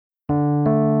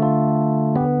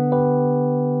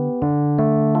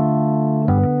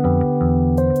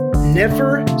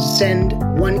Never send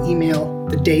one email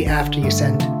the day after you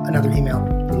send another email.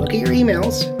 Look at your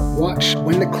emails, watch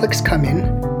when the clicks come in.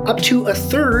 Up to a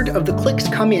third of the clicks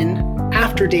come in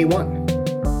after day one,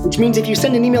 which means if you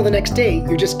send an email the next day,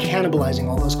 you're just cannibalizing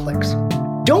all those clicks.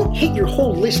 Don't hit your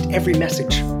whole list every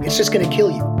message. It's just going to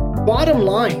kill you. Bottom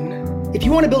line, if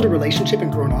you want to build a relationship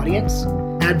and grow an audience,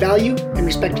 add value and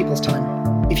respect people's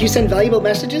time. If you send valuable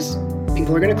messages,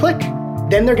 people are going to click.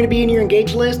 Then they're going to be in your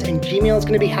engaged list and Gmail is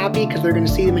going to be happy because they're going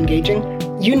to see them engaging.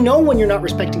 You know when you're not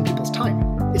respecting people's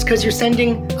time. It's because you're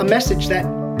sending a message that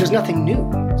there's nothing new.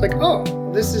 It's like, oh,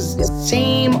 this is the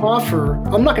same offer.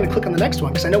 I'm not going to click on the next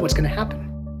one because I know what's going to happen.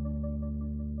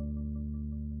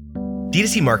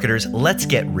 D2C marketers, let's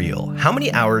get real. How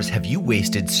many hours have you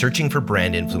wasted searching for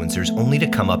brand influencers only to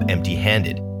come up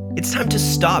empty-handed? It's time to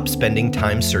stop spending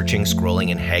time searching,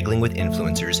 scrolling, and haggling with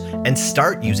influencers and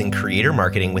start using creator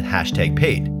marketing with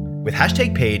 #paid. With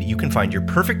 #paid, you can find your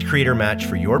perfect creator match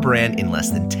for your brand in less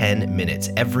than 10 minutes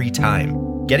every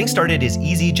time. Getting started is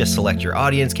easy. Just select your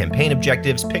audience, campaign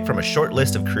objectives, pick from a short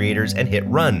list of creators, and hit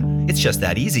run. It's just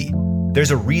that easy.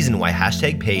 There's a reason why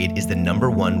 #paid is the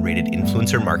 #1 rated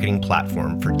influencer marketing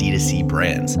platform for D2C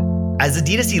brands. As a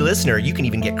D2C listener, you can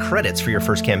even get credits for your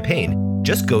first campaign.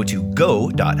 Just go to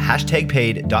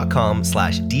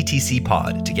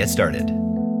go.paid.com/DTCpod to get started.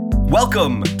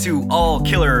 Welcome to All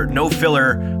Killer, No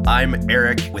Filler. I'm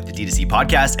Eric with the D2C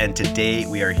podcast, and today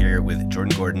we are here with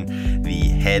Jordan Gordon, the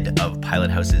head of Pilot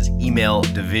House's email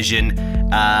division.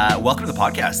 Welcome to the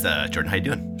podcast, Jordan. How you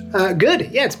doing?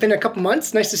 Good. Yeah, it's been a couple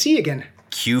months. Nice to see you again.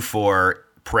 Q4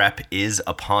 prep is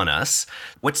upon us.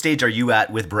 What stage are you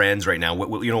at with brands right now?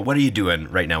 What are you doing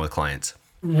right now with clients?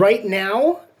 Right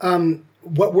now,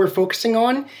 what we're focusing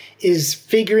on is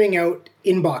figuring out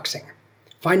inboxing,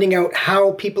 finding out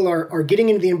how people are getting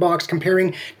into the inbox,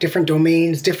 comparing different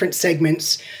domains, different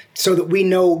segments, so that we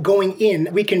know going in,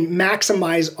 we can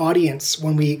maximize audience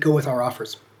when we go with our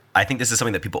offers. I think this is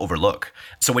something that people overlook.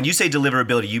 So when you say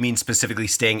deliverability, you mean specifically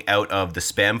staying out of the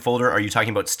spam folder? Are you talking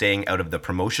about staying out of the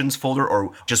promotions folder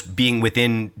or just being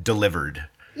within delivered?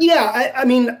 Yeah, I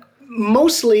mean,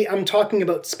 mostly I'm talking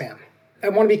about spam. I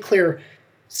want to be clear.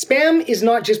 Spam is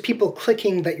not just people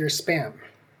clicking that you're spam.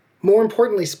 More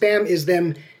importantly, spam is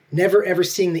them never ever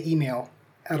seeing the email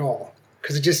at all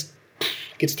because it just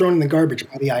gets thrown in the garbage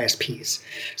by the ISPs.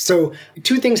 So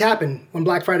two things happen when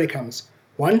Black Friday comes.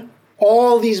 One,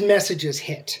 all these messages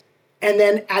hit. And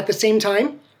then at the same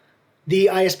time, the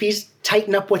ISPs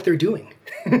tighten up what they're doing,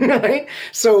 right?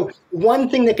 So one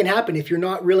thing that can happen if you're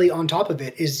not really on top of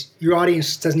it is your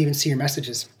audience doesn't even see your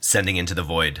messages. Sending into the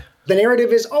void. The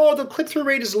narrative is, oh, the click-through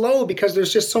rate is low because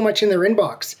there's just so much in their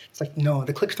inbox. It's like, no,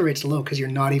 the click-through rate's low because you're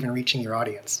not even reaching your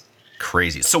audience.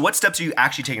 Crazy. So what steps are you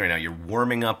actually taking right now? You're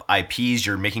warming up IPs,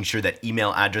 you're making sure that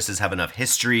email addresses have enough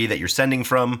history that you're sending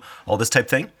from, all this type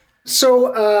thing?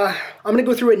 So I'm going to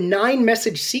go through a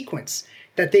 9-message sequence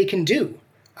that they can do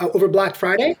over Black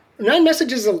Friday. 9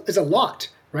 messages is a lot,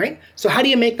 right? So how do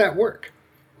you make that work?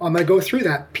 I'm going to go through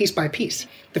that piece by piece.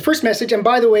 The first message, and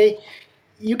by the way,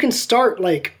 you can start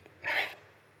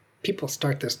people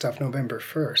start this stuff November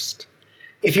 1st.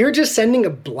 If you're just sending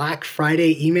a Black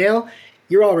Friday email,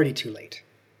 you're already too late.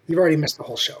 You've already missed the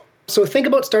whole show. So think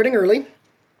about starting early.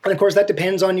 And of course, that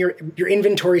depends on your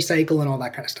inventory cycle and all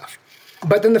that kind of stuff.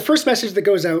 But then the first message that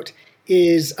goes out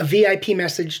is a VIP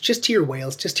message just to your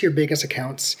whales, just to your biggest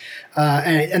accounts.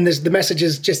 And the message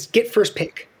is just get first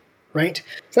pick, right?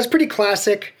 So that's pretty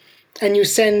classic. And you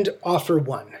send offer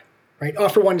 1. Right?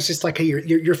 Offer 1 is just like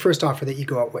your first offer that you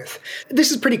go out with. This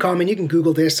is pretty common. You can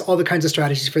Google this, all the kinds of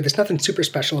strategies for this. Nothing super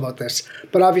special about this,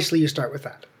 but obviously you start with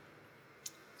that.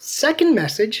 Second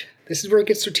message, this is where it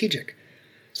gets strategic.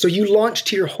 So you launch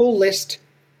to your whole list,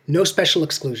 no special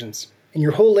exclusions. And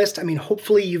your whole list, I mean,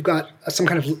 hopefully you've got some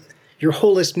kind of, your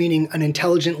whole list meaning an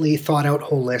intelligently thought out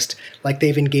whole list, like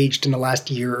they've engaged in the last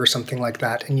year or something like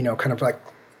that. And, kind of like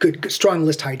good strong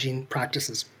list hygiene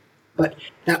practices. But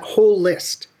that whole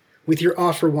list, with your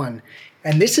offer 1.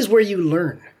 And this is where you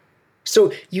learn.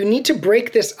 So you need to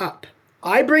break this up.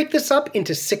 I break this up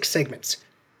into 6 segments.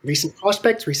 Recent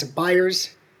prospects, recent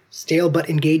buyers, stale but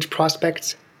engaged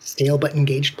prospects, stale but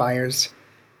engaged buyers,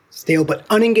 stale but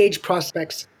unengaged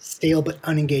prospects, stale but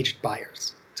unengaged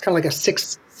buyers. It's kind of like a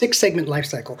six segment life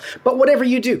cycle. But whatever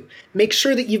you do, make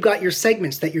sure that you've got your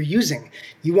segments that you're using.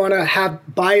 You want to have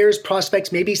buyers,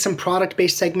 prospects, maybe some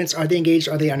product-based segments. Are they engaged?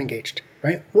 Are they unengaged?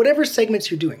 Right? Whatever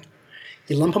segments you're doing.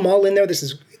 You lump them all in there. This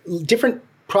is different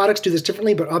products do this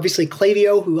differently, but obviously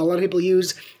Klaviyo, who a lot of people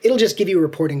use, it'll just give you a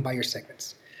reporting by your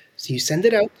segments. So you send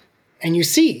it out and you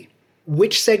see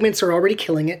which segments are already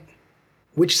killing it,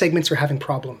 which segments are having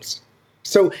problems.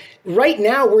 So right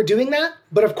now we're doing that,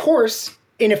 but of course,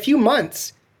 in a few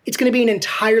months, it's going to be an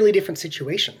entirely different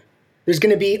situation. There's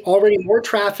going to be already more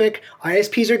traffic.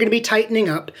 ISPs are going to be tightening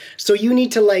up. So you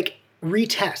need to like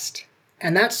retest.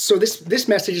 And this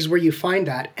message is where you find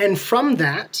that. And from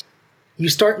that, you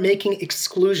start making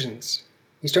exclusions.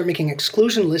 You start making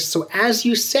exclusion lists. So as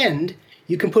you send,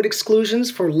 you can put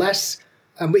exclusions for less.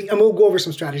 And we'll go over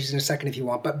some strategies in a second if you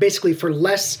want. But basically for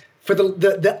less, for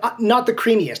the not the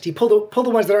creamiest. You pull the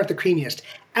ones that aren't the creamiest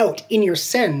out in your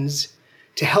sends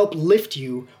to help lift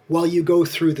you while you go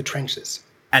through the trenches.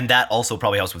 And that also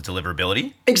probably helps with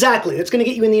deliverability? Exactly. That's going to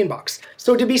get you in the inbox.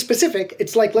 So to be specific,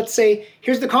 it's like, let's say,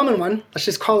 here's the common one. Let's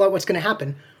just call out what's going to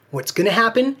happen. What's going to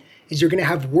happen is you're going to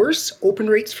have worse open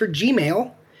rates for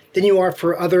Gmail than you are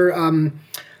for other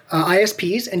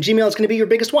ISPs, and Gmail is going to be your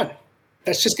biggest one.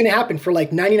 That's just going to happen for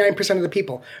like 99% of the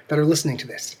people that are listening to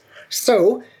this.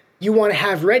 So you want to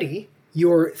have ready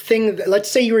your thing. Let's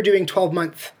say you were doing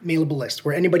 12-month mailable list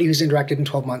where anybody who's interacted in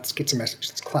 12 months gets a message.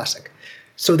 It's classic.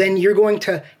 So then you're going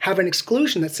to have an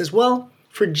exclusion that says, well,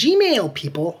 for Gmail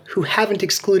people who haven't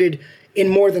excluded in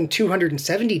more than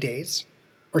 270 days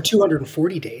or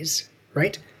 240 days,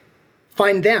 right?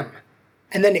 Find them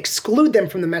and then exclude them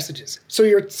from the messages. So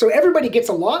everybody gets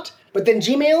a lot, but then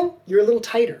Gmail, you're a little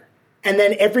tighter. And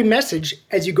then every message,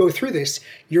 as you go through this,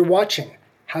 you're watching.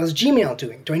 How's Gmail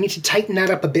doing? Do I need to tighten that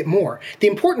up a bit more? The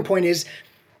important point is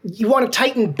you want to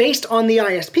tighten based on the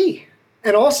ISP.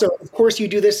 And also, of course, you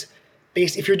do this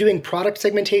if you're doing product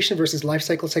segmentation versus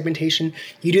lifecycle segmentation,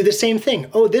 you do the same thing.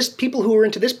 Oh, people who are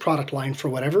into this product line, for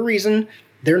whatever reason,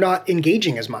 they're not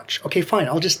engaging as much. Okay, fine.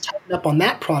 I'll just tighten up on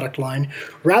that product line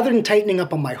rather than tightening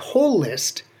up on my whole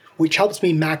list, which helps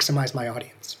me maximize my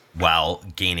audience. While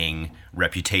gaining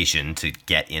reputation to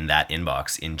get in that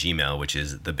inbox in Gmail, which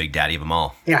is the big daddy of them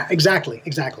all. Yeah, exactly.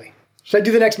 Should I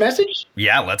do the next message?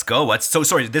 Yeah, let's go.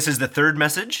 Sorry, this is the third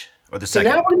message? Or the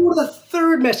second? So now we're going to go to the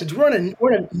third message. We're on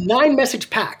a 9-message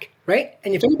pack, right?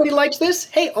 And if anybody likes this,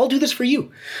 hey, I'll do this for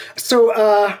you.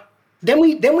 So then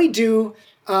we do,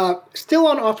 still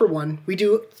on offer one, we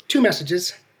do 2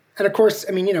 messages. And of course,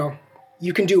 I mean,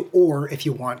 you can do or if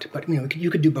you want, but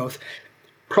you could do both.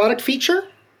 Product feature,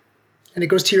 and it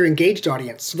goes to your engaged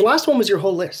audience. So the last one was your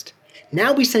whole list.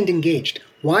 Now we send engaged.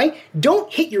 Why?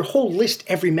 Don't hit your whole list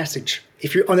every message.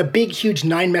 If you're on a big, huge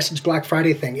 9-message Black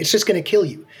Friday thing, it's just going to kill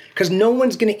you because no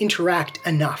one's going to interact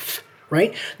enough,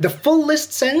 right? The full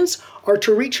list sends are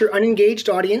to reach your unengaged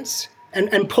audience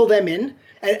and pull them in.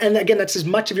 And again, that's as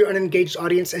much of your unengaged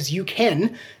audience as you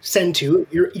can send to.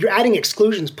 You're adding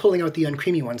exclusions, pulling out the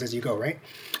uncreamy ones as you go, right?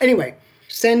 Anyway,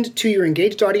 send to your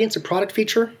engaged audience a product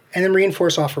feature and then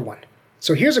reinforce offer one.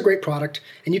 So here's a great product,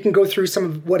 and you can go through some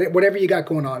of whatever you got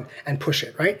going on and push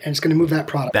it, right? And it's going to move that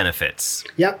product. Benefits.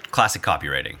 Yep. Classic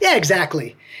copywriting. Yeah,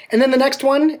 exactly. And then the next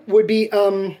one would be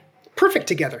perfect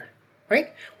together,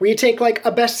 right? Where you take like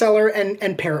a bestseller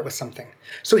and pair it with something.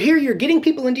 So here you're getting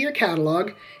people into your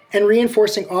catalog and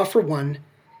reinforcing offer one,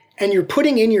 and you're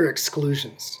putting in your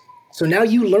exclusions. So now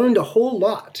you learned a whole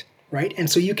lot, right? And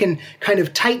so you can kind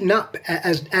of tighten up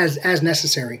as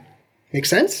necessary. Make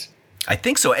sense? I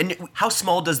think so. And how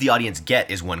small does the audience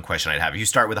get is one question I'd have. If you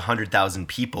start with 100,000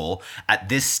 people at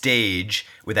this stage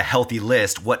with a healthy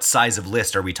list, what size of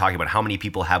list are we talking about? How many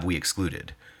people have we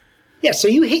excluded? Yeah, so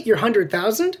you hit your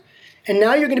 100,000 and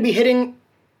now you're going to be hitting,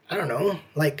 I don't know,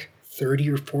 like 30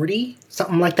 or 40,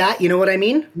 something like that. You know what I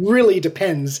mean? Really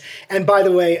depends. And by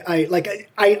the way,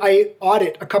 I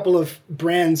audit a couple of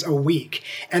brands a week,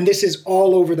 and this is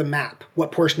all over the map,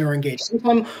 what portion are engaged.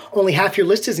 Sometimes only half your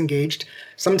list is engaged.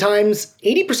 Sometimes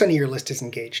 80% of your list is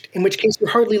engaged, in which case you're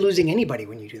hardly losing anybody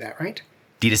when you do that, right?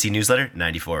 D2C newsletter,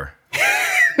 94.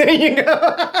 There you go.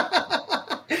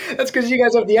 That's because you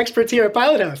guys have the experts here at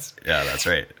Pilot House. Yeah, that's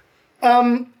right.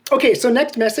 Okay, so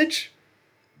next message,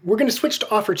 we're going to switch to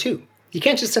offer two. You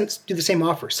can't just do the same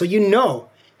offer. So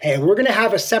hey, we're going to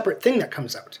have a separate thing that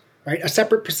comes out, right? A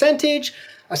separate percentage,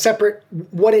 a separate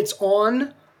what it's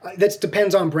on. That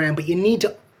depends on brand, but you need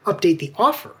to update the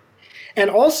offer. And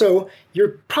also,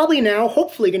 you're probably now,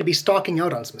 hopefully, going to be stocking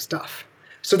out on some stuff.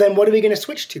 So then what are we going to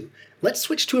switch to? Let's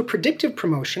switch to a predictive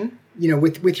promotion,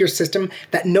 with your system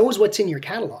that knows what's in your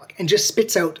catalog and just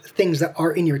spits out things that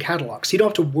are in your catalog. So you don't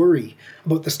have to worry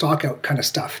about the stock out kind of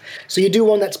stuff. So you do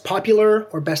one that's popular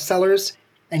or bestsellers,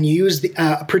 and you use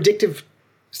a predictive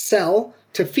cell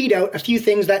to feed out a few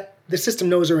things that the system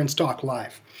knows are in stock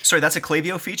live. Sorry, that's a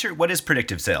Klaviyo feature? What is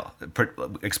predictive sale?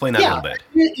 Explain that a little bit.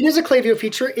 It is a Klaviyo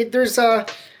feature. There's a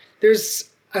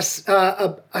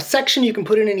section you can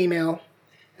put in an email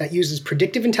that uses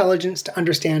predictive intelligence to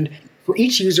understand for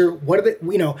each user, what are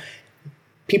the,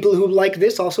 people who like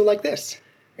this also like this.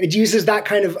 It uses that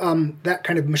kind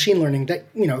of machine learning that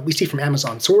we see from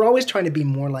Amazon. So we're always trying to be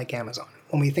more like Amazon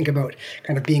when we think about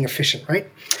kind of being efficient, right?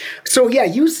 So yeah,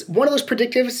 use one of those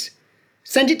predictives,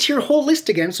 send it to your whole list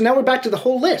again. So now we're back to the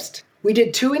whole list. We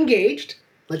did 2 engaged.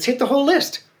 Let's hit the whole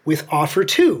list with offer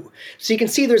 2. So you can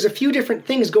see there's a few different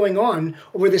things going on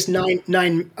over this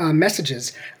nine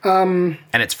messages. And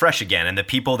it's fresh again. And the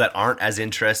people that aren't as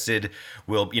interested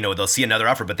will, they'll see another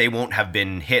offer, but they won't have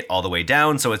been hit all the way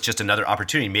down. So it's just another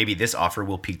opportunity. Maybe this offer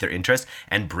will pique their interest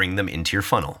and bring them into your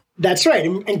funnel. That's right,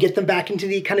 and get them back into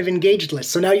the kind of engaged list.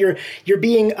 So now you're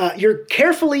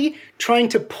carefully trying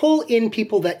to pull in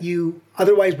people that you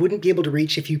otherwise wouldn't be able to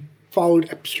reach if you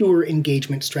followed a pure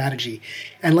engagement strategy.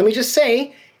 And let me just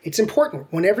say, it's important.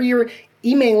 Whenever you're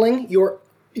emailing your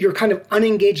kind of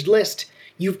unengaged list,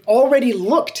 you've already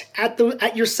looked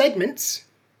at your segments.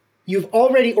 You've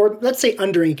already, or let's say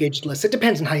underengaged lists. It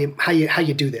depends on how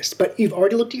you do this. But you've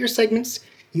already looked at your segments.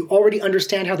 You already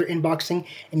understand how they're inboxing,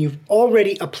 and you've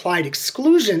already applied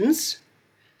exclusions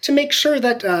to make sure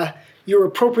that you're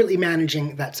appropriately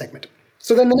managing that segment.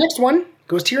 So then the next one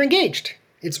goes to your engaged.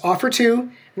 It's offer 2,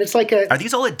 and it's like Are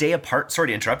these all a day apart? Sorry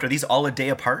to interrupt. Are these all a day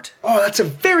apart? Oh, that's a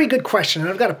very good question,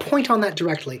 and I've got a point on that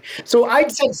directly. So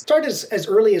I'd said start as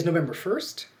early as November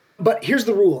 1st, but here's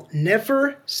the rule.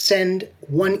 Never send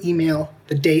one email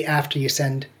the day after you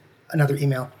send another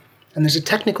email. And there's a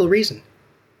technical reason.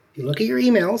 You look at your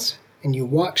emails and you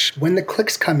watch when the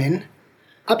clicks come in.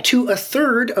 Up to a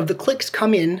third of the clicks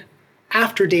come in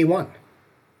after day 1,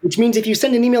 which means if you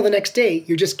send an email the next day,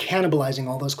 you're just cannibalizing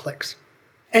all those clicks.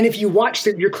 And if you watch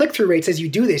your click-through rates as you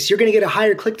do this, you're going to get a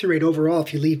higher click-through rate overall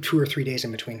if you leave 2 or 3 days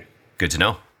in between. Good to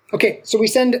know. Okay, so we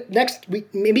send next week.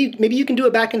 Maybe you can do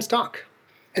it back in stock,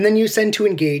 and then you send to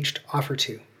engaged offer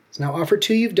 2. So now offer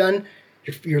 2, you've done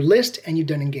your list and you've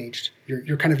done engaged.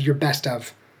 You're kind of your best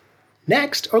of.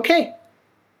 Next, okay,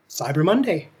 Cyber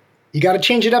Monday. You got to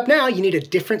change it up now. You need a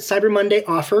different Cyber Monday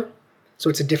offer, so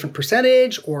it's a different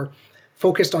percentage or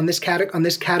focused on this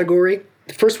category.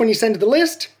 The first one you send to the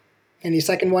list, and the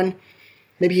second one,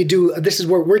 maybe you do. This is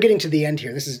where we're getting to the end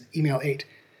here. This is email 8,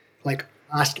 like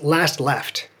last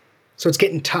left. So it's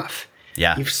getting tough.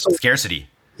 Yeah, scarcity.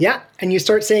 Yeah, and you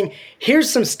start saying,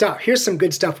 here's some stuff. Here's some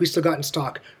good stuff we still got in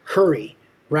stock. Hurry,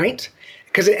 right?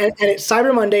 Because it's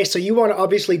Cyber Monday, so you want to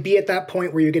obviously be at that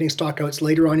point where you're getting stock outs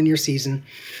later on in your season,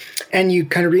 and you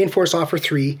kind of reinforce offer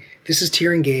 3. This is to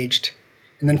your engaged,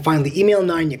 and then finally email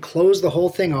 9. You close the whole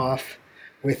thing off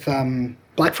with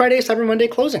Black Friday, Cyber Monday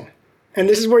closing, and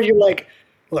this is where you're like,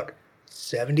 look,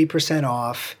 70%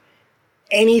 off.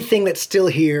 Anything that's still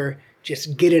here,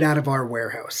 just get it out of our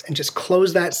warehouse and just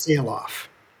close that sale off.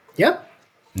 Yep.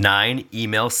 9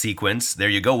 email sequence. There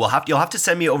you go. You'll have to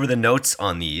send me over the notes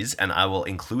on these, and I will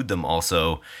include them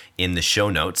also in the show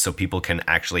notes so people can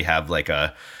actually have like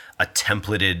a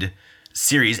templated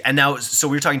series. And now, so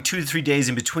we're talking 2 to 3 days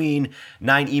in between,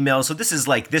 9 emails. So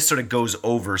this sort of goes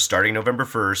over starting November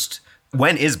 1st.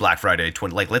 When is Black Friday?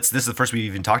 This is the first we've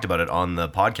even talked about it on the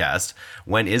podcast.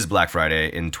 When is Black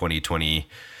Friday in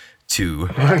 2022?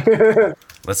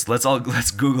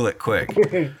 Let's Google it quick.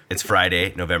 It's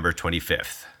Friday, November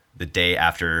 25th, the day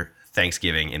after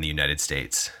Thanksgiving in the United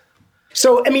States.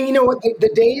 So, I mean, you know what?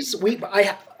 The days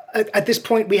at this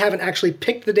point, we haven't actually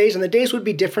picked the days, and the days would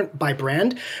be different by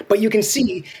brand, but you can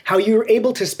see how you're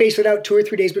able to space it out 2 or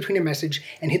 3 days between a message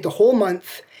and hit the whole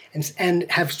month and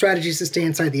have strategies to stay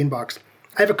inside the inbox.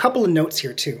 I have a couple of notes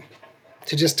here too,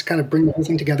 to just kind of bring the whole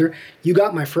thing together. You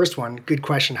got my first one. Good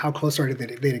question. How close are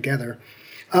they together?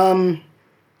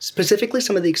 Specifically,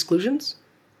 some of the exclusions.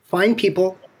 Find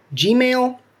people,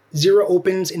 Gmail, 0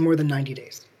 opens in more than 90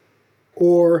 days.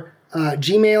 Or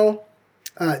Gmail,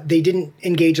 they didn't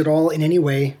engage at all in any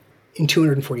way in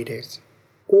 240 days.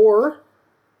 Or,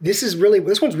 this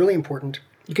one's really important.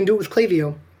 You can do it with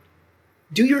Klaviyo.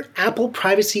 Do your Apple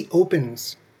privacy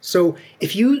opens. So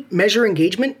if you measure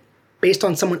engagement based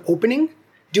on someone opening,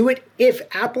 do it if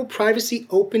Apple privacy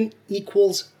open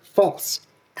equals false.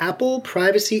 Apple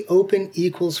privacy open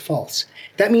equals false.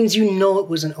 That means you know it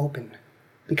was an open.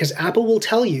 Because Apple will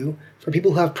tell you, for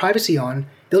people who have privacy on,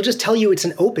 they'll just tell you it's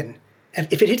an open.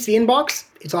 And if it hits the inbox,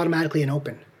 it's automatically an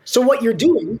open. So what you're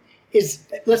doing is,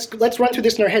 let's run through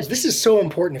this in our heads. This is so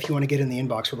important if you want to get in the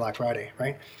inbox for Black Friday,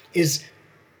 right?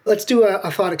 Let's do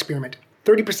a thought experiment.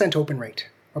 30% open rate,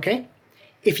 okay?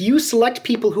 If you select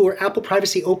people who are Apple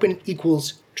privacy open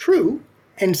equals true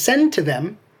and send to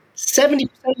them, 70%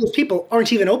 of those people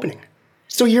aren't even opening.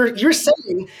 So you're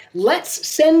saying, let's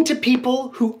send to people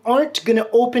who aren't going to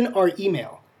open our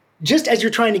email, just as you're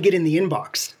trying to get in the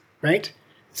inbox, right?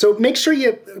 So make sure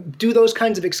you do those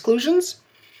kinds of exclusions.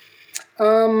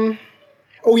 Oh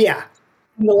yeah,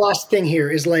 And the last thing here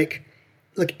is like,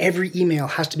 look, every email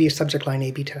has to be a subject line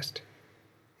A/B test.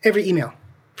 Every email,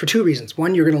 for two reasons.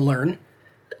 One, you're going to learn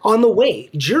on the way.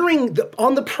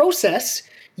 On the process,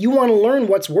 you want to learn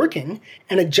what's working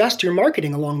and adjust your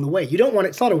marketing along the way. You don't want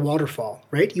it's not a waterfall,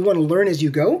 right? You want to learn as you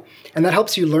go, and that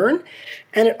helps you learn,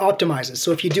 and it optimizes.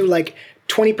 So if you do like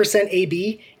 20%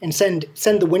 A/B and send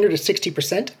the winner to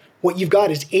 60%, what you've got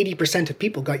is 80% of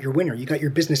people got your winner. You got your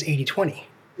business 80-20.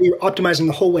 You're optimizing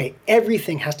the whole way.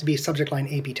 Everything has to be a subject line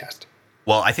A/B test.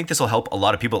 Well, I think this will help a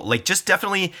lot of people. Like, just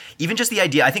definitely, even just the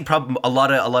idea. I think probably a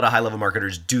lot of high level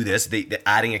marketers do this. They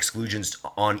adding exclusions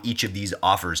on each of these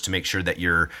offers to make sure that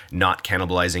you're not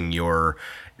cannibalizing your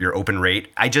open rate.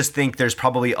 I just think there's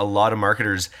probably a lot of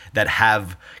marketers that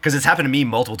have, because it's happened to me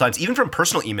multiple times, even from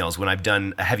personal emails when I've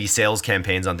done heavy sales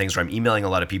campaigns on things where I'm emailing a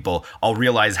lot of people. I'll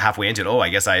realize halfway into it, oh, I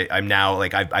guess I'm now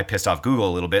like I pissed off Google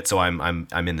a little bit, so I'm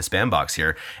in the spam box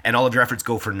here, and all of your efforts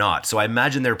go for naught. So I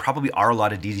imagine there probably are a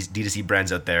lot of D2C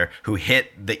brands out there who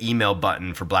hit the email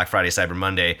button for Black Friday, Cyber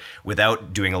Monday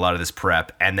without doing a lot of this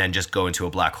prep, and then just go into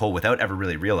a black hole without ever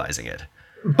really realizing it.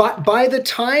 But by the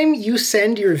time you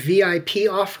send your VIP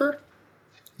offer,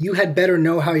 you had better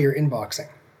know how you're inboxing.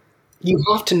 You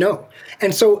have to know.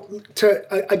 And so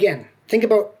again, think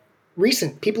about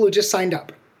recent people who just signed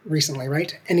up recently,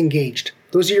 right? And engaged.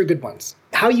 Those are your good ones.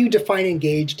 How you define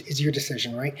engaged is your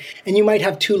decision, right? And you might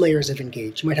have two layers of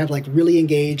engaged. You might have like really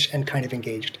engaged and kind of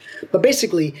engaged. But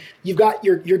basically, you've got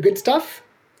your good stuff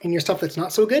and your stuff that's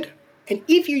not so good. And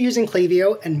if you're using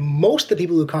Klaviyo, and most of the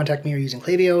people who contact me are using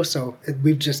Klaviyo, so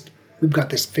we've got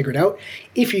this figured out.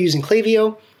 If you're using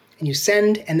Klaviyo and you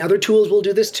send, and other tools will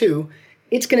do this too,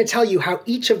 it's going to tell you how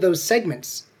each of those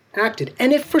segments acted.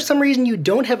 And if for some reason you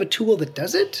don't have a tool that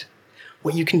does it,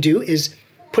 what you can do is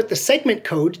put the segment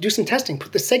code, do some testing,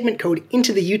 put the segment code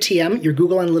into the UTM, your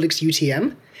Google Analytics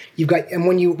UTM. And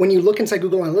when you look inside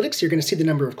Google Analytics, you're going to see the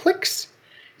number of clicks.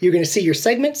 You're going to see your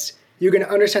segments. You're going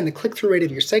to understand the click-through rate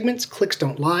of your segments. Clicks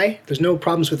don't lie. There's no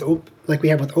problems with like we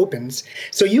have with opens.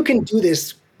 So you can do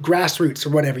this grassroots or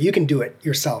whatever. You can do it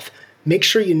yourself. Make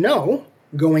sure you know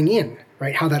going in,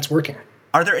 right, how that's working.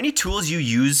 Are there any tools you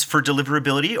use for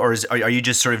deliverability, or are you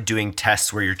just sort of doing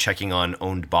tests where you're checking on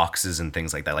owned boxes and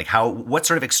things like that? Like what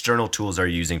sort of external tools are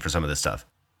you using for some of this stuff?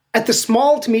 At the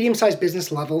small to medium-sized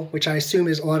business level, which I assume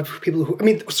is a lot of people who,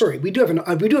 we do have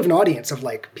an audience of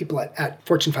like people at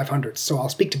Fortune 500s, so I'll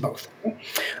speak to both.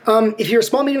 If you're a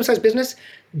small, medium-sized business,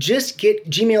 just get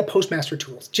Gmail Postmaster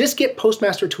tools. Just get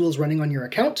Postmaster tools running on your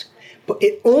account, but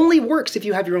it only works if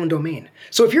you have your own domain.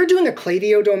 So if you're doing a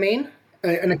Klaviyo domain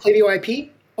and a Klaviyo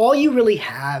IP, all you really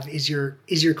have is your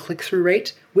click-through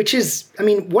rate, which is,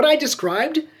 what I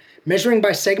described, measuring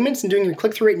by segments and doing your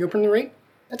click-through rate and your open rate,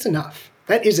 that's enough.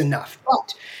 That is enough.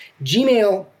 But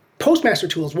Gmail Postmaster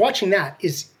tools, watching that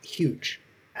is huge.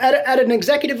 At an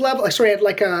executive level, at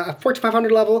like a Fortune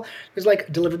 500 level, there's like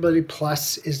Deliverability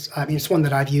Plus it's one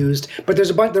that I've used, but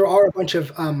there are a bunch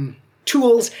of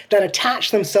tools that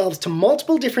attach themselves to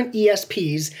multiple different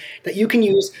ESPs that you can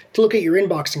use to look at your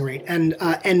inboxing rate.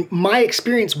 And my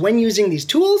experience when using these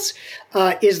tools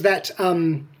is that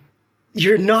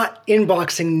you're not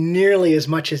inboxing nearly as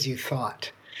much as you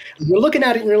thought. You're looking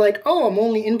at it and you're like, oh, I'm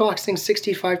only inboxing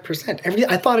 65%.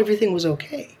 I thought everything was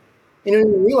okay. And then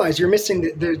you realize you're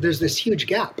missing there's this huge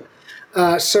gap.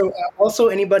 So also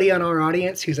anybody on our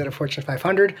audience who's at a Fortune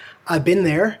 500, I've been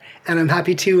there and I'm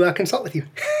happy to consult with you.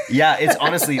 Yeah, it's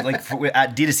honestly like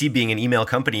at D2C being an email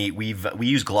company, we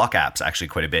use Glock apps actually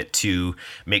quite a bit to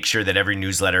make sure that every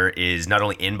newsletter is not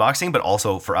only inboxing, but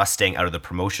also for us staying out of the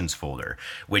promotions folder,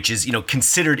 which is,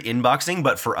 considered inboxing.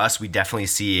 But for us, we definitely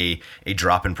see a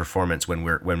drop in performance when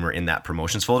we're in that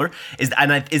promotions folder. Is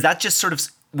that just sort of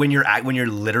when you're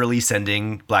literally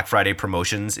sending Black Friday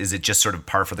promotions, is it just sort of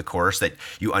par for the course that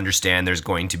you understand you're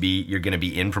going to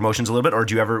be in promotions a little bit, or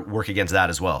do you ever work against that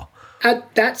as well?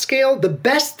 At that scale, the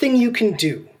best thing you can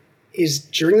do is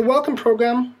during the welcome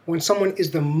program, when someone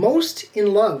is the most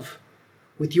in love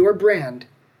with your brand,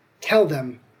 tell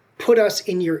them, put us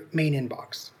in your main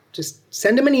inbox. Just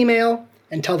send them an email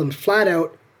and tell them flat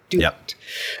out, do that.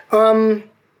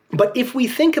 But if we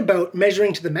think about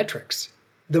measuring to the metrics,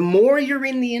 the more you're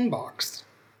in the inbox,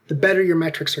 the better your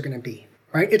metrics are going to be,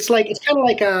 right? It's kind of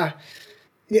like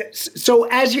so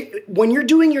when you're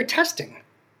doing your testing,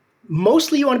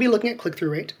 mostly you want to be looking at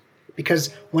click-through rate,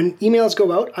 because when emails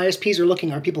go out, ISPs are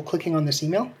looking, are people clicking on this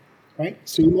email, right?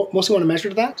 So you mostly want to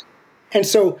measure that. And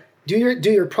so do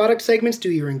your product segments,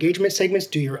 do your engagement segments,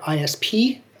 do your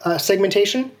ISP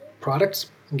segmentation, products,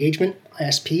 engagement,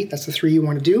 ISP, that's the three you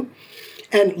want to do.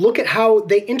 And look at how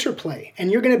they interplay.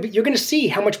 And you're going to see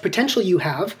how much potential you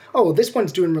have. Oh, this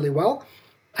one's doing really well.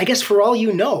 I guess for all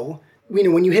you know,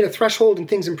 when you hit a threshold and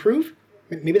things improve,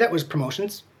 maybe that was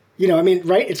promotions.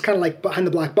 Right? It's kind of like behind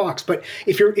the black box. But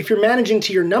if you're managing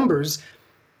to your numbers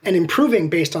and improving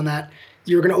based on that,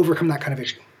 you're going to overcome that kind of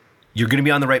issue. You're going to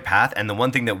be on the right path. And the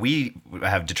one thing that we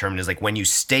have determined is like when you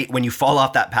fall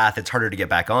off that path, it's harder to get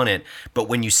back on it. But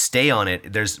when you stay on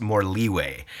it, there's more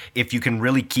leeway. If you can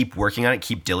really keep working on it,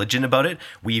 keep diligent about it.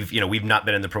 We've not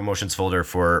been in the promotions folder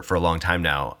for a long time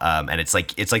now. And it's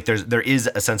like there is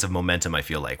a sense of momentum, I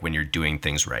feel like, when you're doing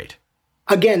things right.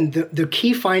 Again, the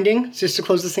key finding, just to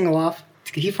close this thing off,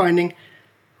 the key finding,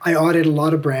 I audit a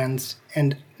lot of brands,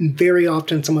 and very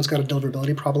often someone's got a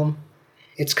deliverability problem.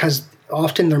 It's because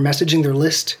often they're messaging their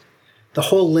list, the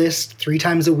whole list, 3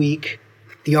 times a week.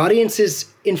 The audience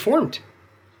is informed.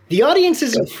 The audience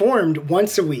is informed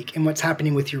once a week in what's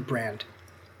happening with your brand.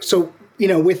 So,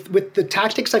 with the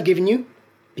tactics I've given you,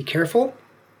 be careful.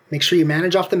 Make sure you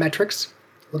manage off the metrics.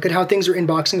 Look at how things are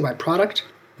inboxing by product,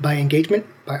 by engagement,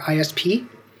 by ISP,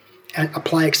 and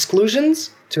apply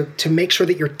exclusions to make sure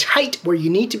that you're tight where you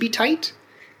need to be tight.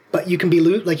 But you can be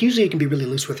loose. Like usually you can be really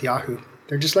loose with Yahoo.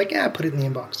 They're just like, put it in the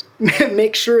inbox.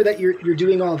 Make sure that you're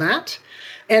doing all that.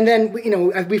 And then,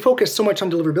 we focus so much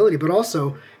on deliverability, but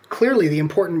also clearly the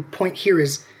important point here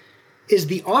is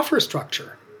the offer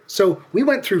structure. So we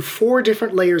went through 4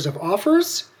 different layers of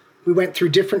offers. We went through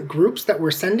different groups that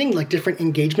we're sending, like different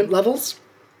engagement levels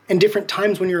and different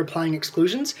times when you're applying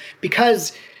exclusions.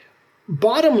 Because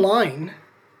bottom line,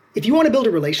 if you want to build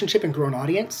a relationship and grow an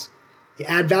audience, you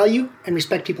add value and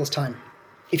respect people's time.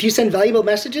 If you send valuable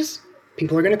messages,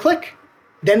 people are going to click.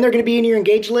 Then they're going to be in your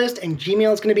engaged list, and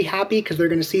Gmail is going to be happy because they're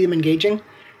going to see them engaging.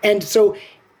 And so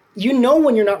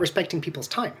when you're not respecting people's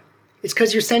time. It's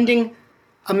because you're sending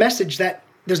a message that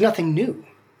there's nothing new.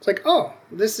 It's like,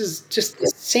 this is just the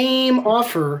same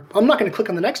offer. I'm not going to click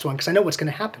on the next one because I know what's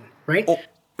going to happen, right? Oh,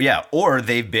 yeah, or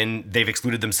they've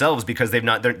excluded themselves because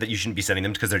that you shouldn't be sending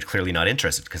them because they're clearly not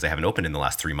interested because they haven't opened in the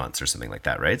last 3 months or something like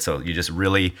that, right? So you just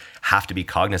really have to be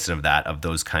cognizant of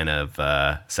those kind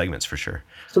of segments for sure.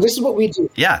 So this is what we do.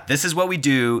 Yeah, this is what we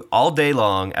do all day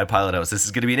long at Pilot House. This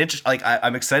is going to be an interesting.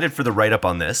 I'm excited for the write-up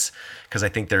on this because I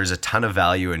think there's a ton of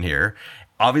value in here.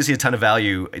 Obviously, a ton of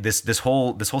value. This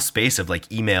whole space of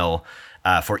like email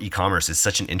for e-commerce is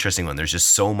such an interesting one. There's just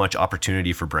so much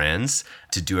opportunity for brands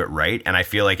to do it right, and I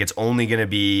feel like it's only going to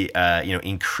be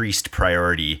increased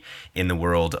priority in the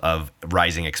world of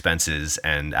rising expenses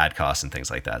and ad costs and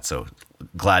things like that. So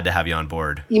glad to have you on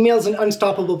board. Email's an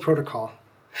unstoppable protocol.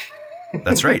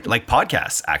 That's right, like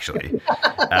podcasts, actually,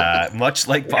 much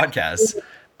like podcasts.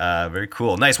 Very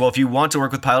cool. Nice. Well, if you want to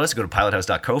work with Pilot House, go to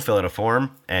pilothouse.co, fill out a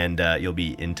form, and you'll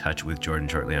be in touch with Jordan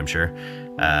shortly, I'm sure.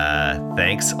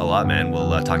 Thanks a lot, man.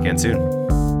 We'll talk again soon.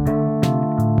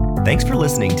 Thanks for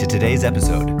listening to today's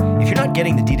episode. If you're not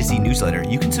getting the D2C newsletter,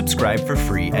 you can subscribe for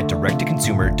free at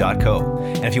directtoconsumer.co.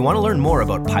 And if you want to learn more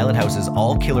about Pilot House's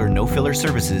all-killer, no-filler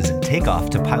services, take off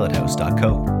to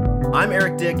pilothouse.co. I'm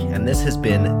Eric Dick, and this has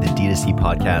been the D2C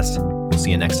Podcast. We'll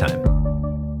see you next time.